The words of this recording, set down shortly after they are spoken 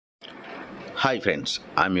Hi friends,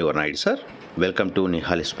 I'm your Naid sir. Welcome to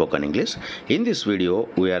Nihal Spoken English. In this video,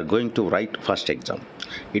 we are going to write first exam.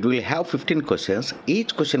 It will have 15 questions.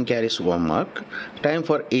 Each question carries 1 mark. Time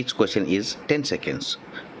for each question is 10 seconds.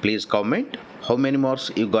 Please comment how many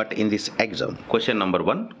marks you got in this exam. Question number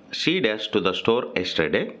 1. She dashed to the store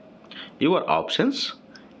yesterday. Your options: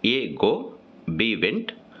 A. Go, B.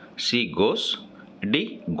 Went, C. Goes, D.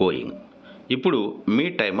 Going. ఇప్పుడు మీ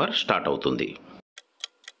timer start అవుతుంది.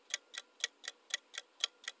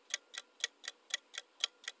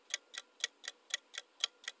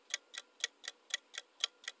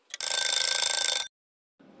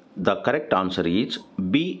 The correct answer is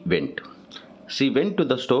B. Went. She went to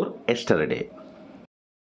the store yesterday.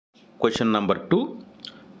 Question number 2.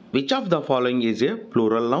 Which of the following is a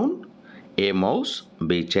plural noun? A. Mouse,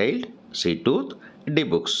 B. Child, C. Tooth, D.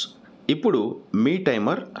 Books. ఇప్పుడు మీ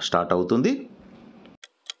timer start అవుతుంది.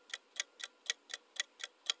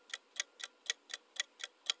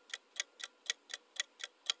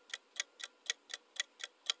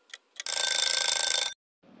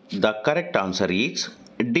 The correct answer is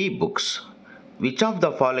D. Books. Which of the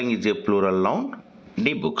following is a plural noun?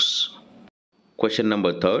 D. Books. Question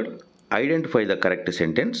number 3. Identify the correct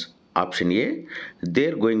sentence. Option A. They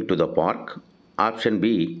are going to the park. Option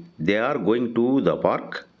B. They are going to the park.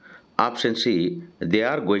 Option C. They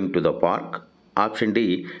are going to the park. Option D.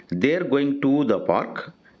 They are going to the park.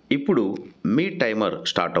 ఇప్పుడు మీ timer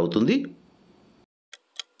start అవుతుంది.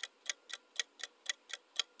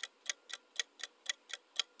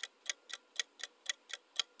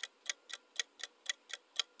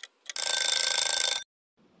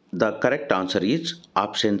 The correct answer is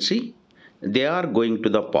option C. They are going to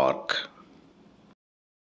the park.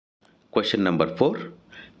 Question number 4.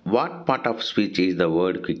 What part of speech is the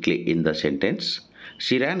word quickly in the sentence?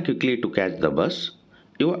 She ran quickly to catch the bus.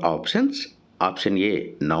 Your options: option A.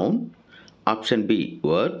 Noun, option B.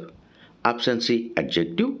 Verb, option C.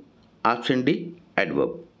 Adjective, option D.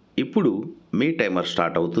 Adverb. ఇప్పుడు మీ timer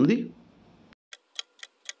start అవుతుంది.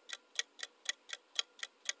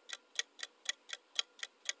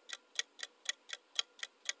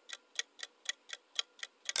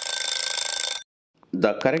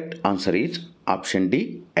 The correct answer is option D.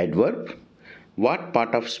 Adverb. What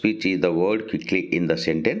part of speech is the word quickly in the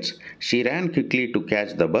sentence? She ran quickly to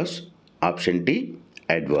catch the bus. Option D.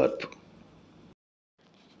 Adverb.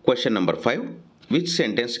 Question number 5. Which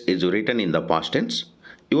sentence is written in the past tense?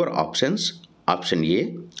 Your options: option A.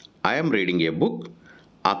 I am reading a book.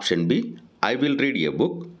 Option B. I will read a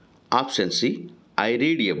book. Option C. I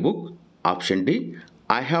read a book. Option D.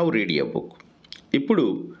 I have read a book. ఇప్పుడు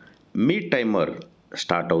మీ timer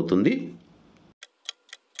start అవుతుంది.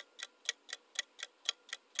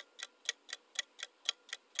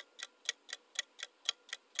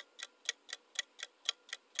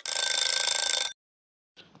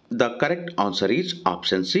 The correct answer is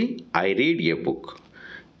option C. I read a book.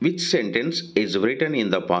 Which sentence is written in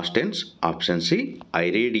the past tense? Option C. I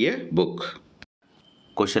read a book.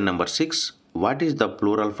 Question number 6. What is the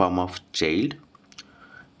plural form of child?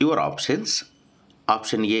 Your options: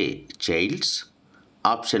 option A. Childs,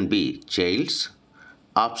 option B. Childs,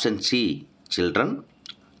 option C. Children,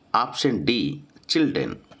 option D. Children.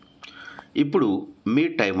 ఇప్పుడు మీ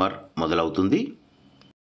timer మొదలవుతుంది.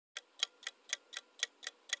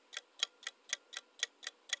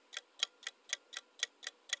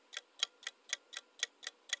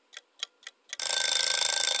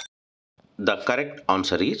 The correct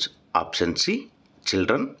answer is option C.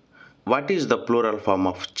 Children. What is the plural form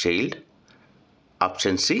of child?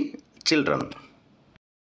 Option C. Children.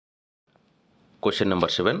 Question number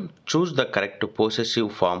 7. Choose the correct possessive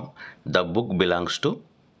form the book belongs to.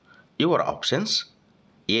 Your options: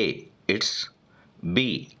 A. Its, B.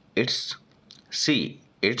 Its, C.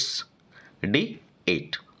 Its, D.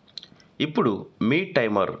 It. ఇప్పుడు మీ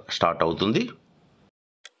timer start అవుతుంది.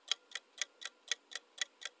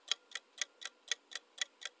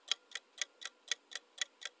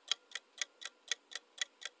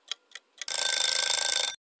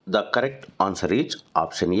 The correct answer is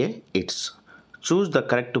option A. Its. Choose the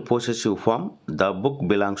correct possessive form the book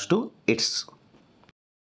belongs to its.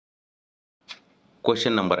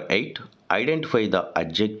 Question number 8. Identify the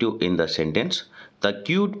adjective in the sentence. The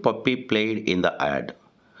cute puppy played in the ad.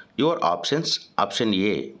 Your options: option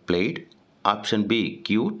A. Played, option B.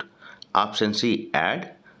 Cute, option C. Ad,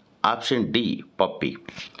 option D. Puppy.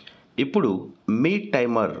 ఇప్పుడు మీ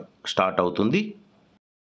timer start అవుతుంది.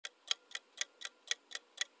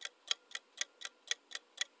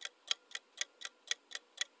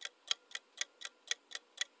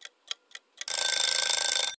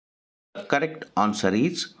 The correct answer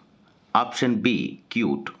is option B.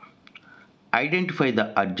 Cute. Identify the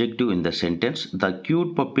adjective in the sentence. The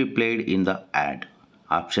cute puppy played in the ad.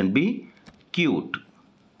 Option B, cute.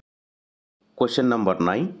 Question number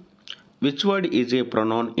 9. Which word is a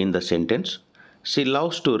pronoun in the sentence? She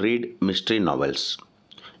loves to read mystery novels.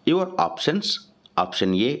 Your options: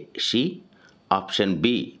 option A, she, option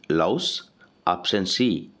B, loves, option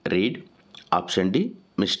C, read, option D,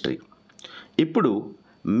 mystery. ఇప్పుడు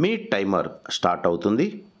మీ timer start అవుతుంది.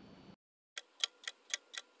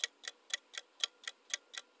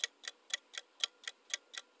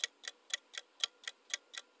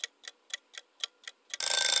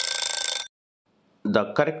 The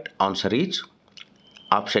correct answer is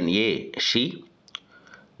option A, she.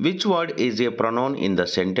 Which word is a pronoun in the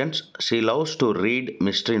sentence? She loves to read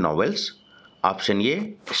mystery novels. Option A,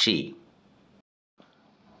 she.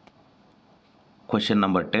 Question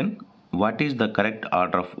number 10. What is the correct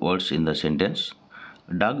order of words in the sentence?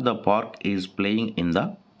 Doug the park is playing in the.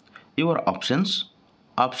 Your options: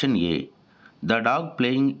 option A, the dog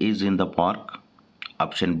playing is in the park.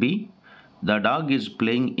 Option B, the dog is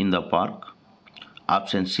playing in the park.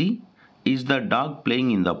 Option C, is the dog playing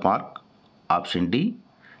in the park. Option D,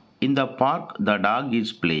 in the park the dog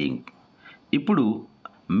is playing. ఇప్పుడు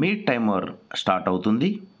మీ timer start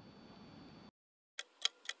అవుతుంది.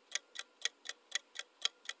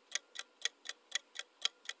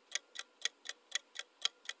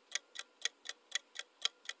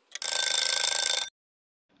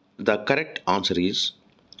 The correct answer is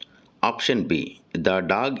option B, the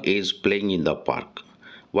dog is playing in the park.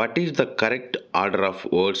 What is the correct order of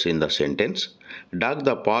words in the sentence? Dog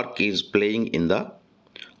the park is playing in the.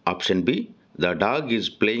 Option B, the dog is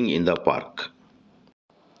playing in the park.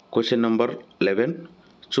 Question number 11.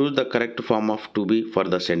 Choose the correct form of to be for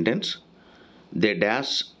the sentence. They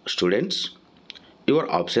dash students. Your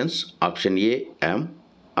options: option A, am,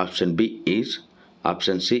 option B, is,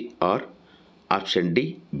 option C, are, option D,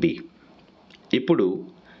 be. ఇప్పుడు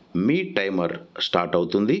మీ timer start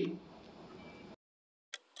అవుతుంది.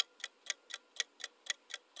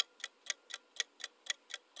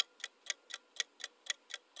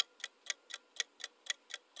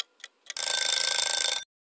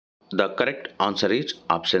 The correct answer is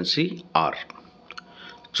option C, are.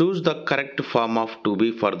 Choose the correct form of to be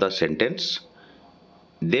for the sentence.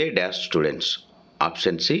 They dash students.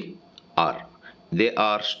 Option C, are. They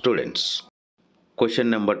are students. Question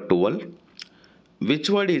number 12. Which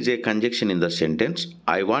word is a conjunction in the sentence?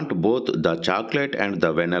 I want both the chocolate and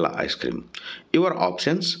the vanilla ice cream. Your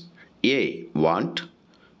options: A, want,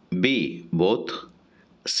 B, both,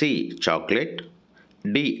 C, chocolate,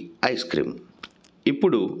 D, ice cream.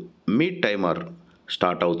 ఇప్పుడు మీ timer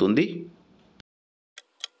start అవుతుంది.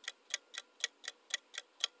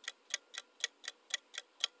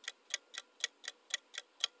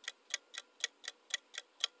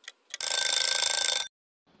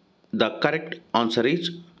 The correct answer is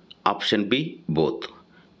option B, both.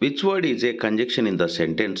 Which word is a conjunction in the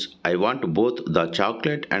sentence? I want both the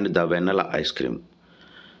chocolate and the vanilla ice cream.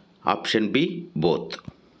 Option B, both.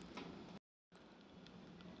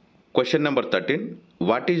 Question number 13.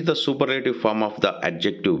 What is the superlative form of the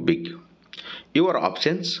adjective big? Your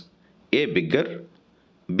options: A, bigger,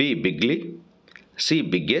 B, bigly, C,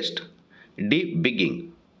 biggest, D, bigging.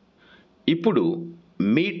 ఇప్పుడు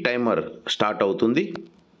మీ timer start అవుతుంది.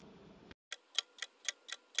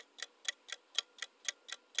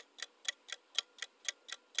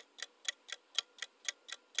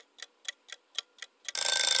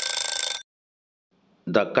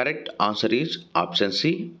 The correct answer is option C,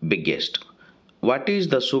 biggest. What is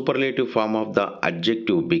the superlative form of the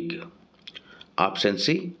adjective big? Option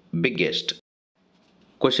C, biggest.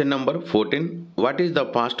 Question number 14. What is the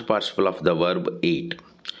past participle of the verb eat?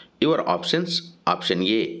 Your options: option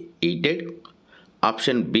A, eaten,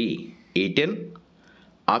 option B, eaten,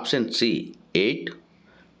 option C, ate,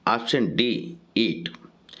 option D, eat.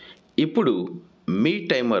 ఇప్పుడు మీ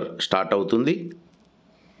timer start అవుతుంది.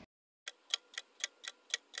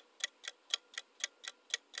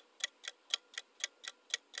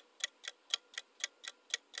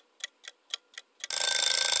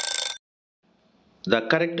 The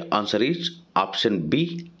correct answer is option B,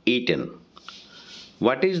 eaten.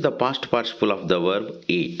 What is the past participle of the verb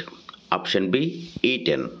eat? Option B,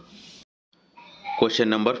 eaten. Question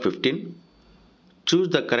number 15. Choose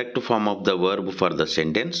the correct form of the verb for the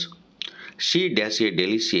sentence. She dash a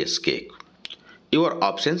delicious cake. Your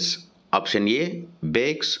options: option A,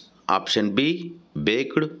 bakes, option B,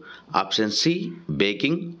 baked, option C,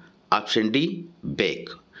 baking, option D,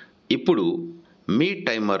 bake. ఇప్పుడు మీ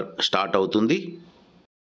timer start అవుతుంది.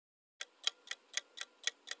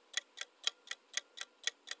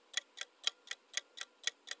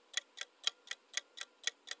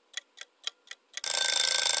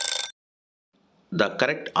 The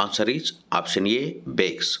correct answer is option A,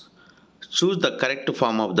 bakes. Choose the correct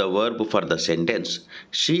form of the verb for the sentence.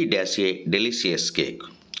 She does a delicious cake.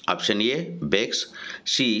 Option A, bakes.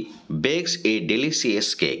 She bakes a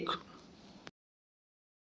delicious cake.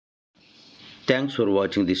 Thanks for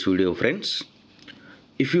watching this video, friends.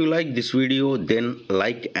 If you like this video, then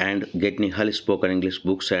like and get Nihal Spoken English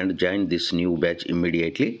books and join this new batch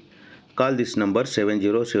immediately. Call this number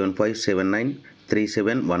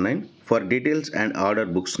 7075793719 for details and order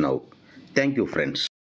books now. Thank you, friends.